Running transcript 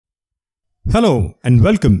Hello and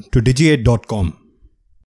welcome to digi8.com.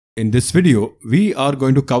 In this video, we are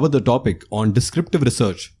going to cover the topic on descriptive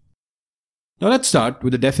research. Now let's start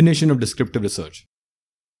with the definition of descriptive research.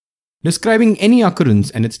 Describing any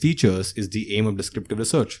occurrence and its features is the aim of descriptive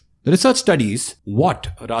research. The research studies what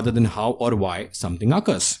rather than how or why something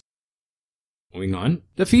occurs. Moving on,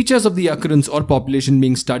 the features of the occurrence or population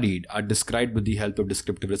being studied are described with the help of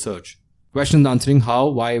descriptive research. Questions answering how,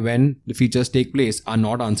 why, when the features take place are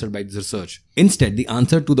not answered by this research. Instead, the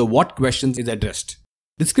answer to the what questions is addressed.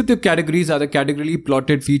 Descriptive categories are the categorically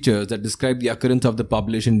plotted features that describe the occurrence of the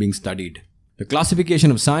population being studied. The classification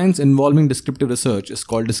of science involving descriptive research is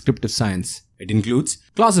called descriptive science. It includes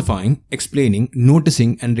classifying, explaining,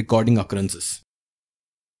 noticing, and recording occurrences.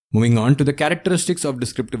 Moving on to the characteristics of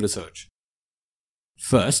descriptive research.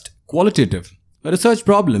 First, qualitative. A research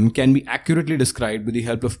problem can be accurately described with the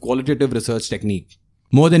help of qualitative research technique.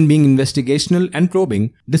 More than being investigational and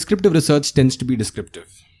probing, descriptive research tends to be descriptive.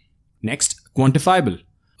 Next, quantifiable.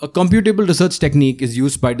 A computable research technique is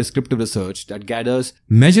used by descriptive research that gathers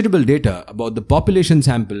measurable data about the population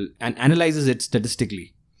sample and analyzes it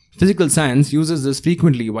statistically. Physical science uses this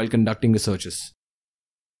frequently while conducting researches.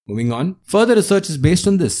 Moving on, further research is based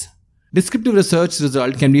on this. Descriptive research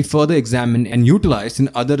result can be further examined and utilized in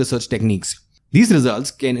other research techniques. These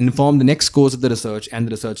results can inform the next course of the research and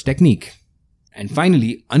the research technique. And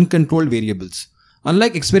finally, uncontrolled variables.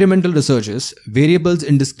 Unlike experimental researches, variables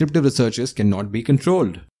in descriptive researches cannot be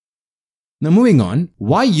controlled. Now moving on,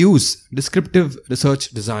 why use descriptive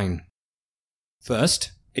research design?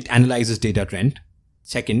 First, it analyzes data trend.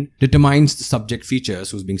 Second, determines the subject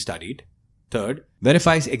features who's being studied. Third,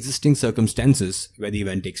 verifies existing circumstances where the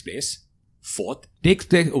event takes place. Fourth, takes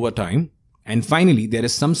place over time. And finally, there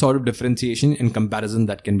is some sort of differentiation and comparison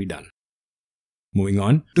that can be done. Moving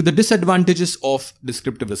on to the disadvantages of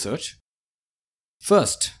descriptive research.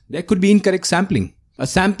 First, there could be incorrect sampling. A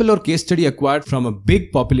sample or case study acquired from a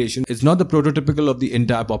big population is not the prototypical of the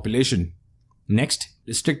entire population. Next,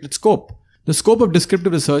 restricted scope. The scope of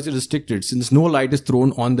descriptive research is restricted since no light is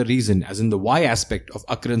thrown on the reason, as in the why aspect of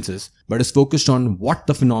occurrences, but is focused on what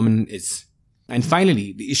the phenomenon is. And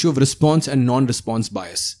finally, the issue of response and non-response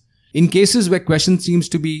bias. In cases where questions seems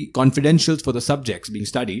to be confidential for the subjects being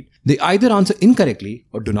studied, they either answer incorrectly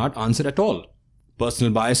or do not answer at all.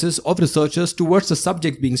 Personal biases of researchers towards the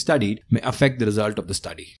subject being studied may affect the result of the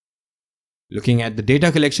study. Looking at the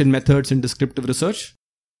data collection methods in descriptive research.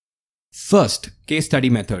 First, case study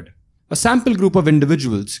method. A sample group of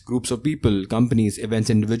individuals, groups of people, companies, events,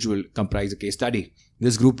 individual comprise a case study.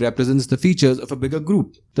 This group represents the features of a bigger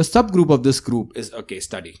group. The subgroup of this group is a case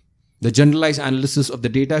study. The generalized analysis of the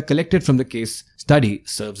data collected from the case study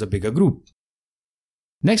serves a bigger group.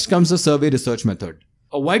 Next comes the survey research method.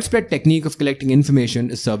 A widespread technique of collecting information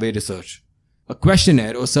is survey research. A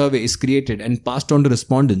questionnaire or survey is created and passed on to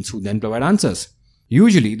respondents who then provide answers.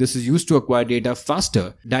 Usually, this is used to acquire data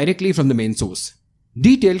faster directly from the main source.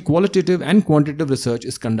 Detailed qualitative and quantitative research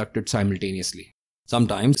is conducted simultaneously.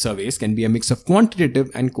 Sometimes surveys can be a mix of quantitative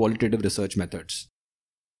and qualitative research methods.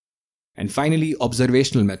 And finally,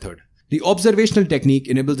 observational method. The observational technique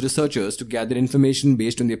enables researchers to gather information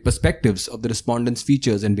based on the perspectives of the respondents'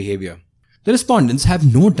 features and behavior. The respondents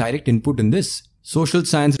have no direct input in this. Social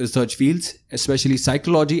science research fields, especially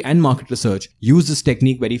psychology and market research, use this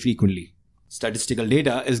technique very frequently. Statistical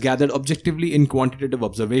data is gathered objectively in quantitative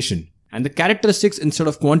observation, and the characteristics instead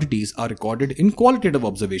of quantities are recorded in qualitative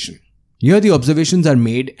observation. Here the observations are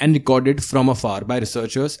made and recorded from afar by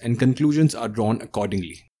researchers and conclusions are drawn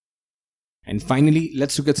accordingly. And finally,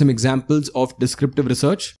 let's look at some examples of descriptive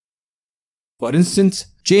research. For instance,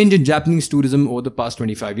 change in Japanese tourism over the past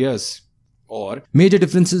 25 years. Or major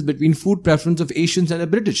differences between food preference of Asians and the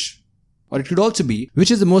British. Or it could also be which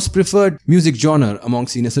is the most preferred music genre among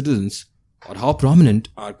senior citizens. Or how prominent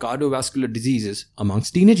are cardiovascular diseases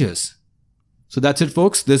amongst teenagers. So that's it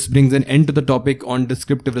folks, this brings an end to the topic on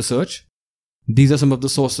descriptive research. These are some of the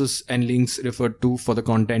sources and links referred to for the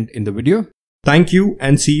content in the video. Thank you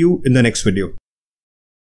and see you in the next video.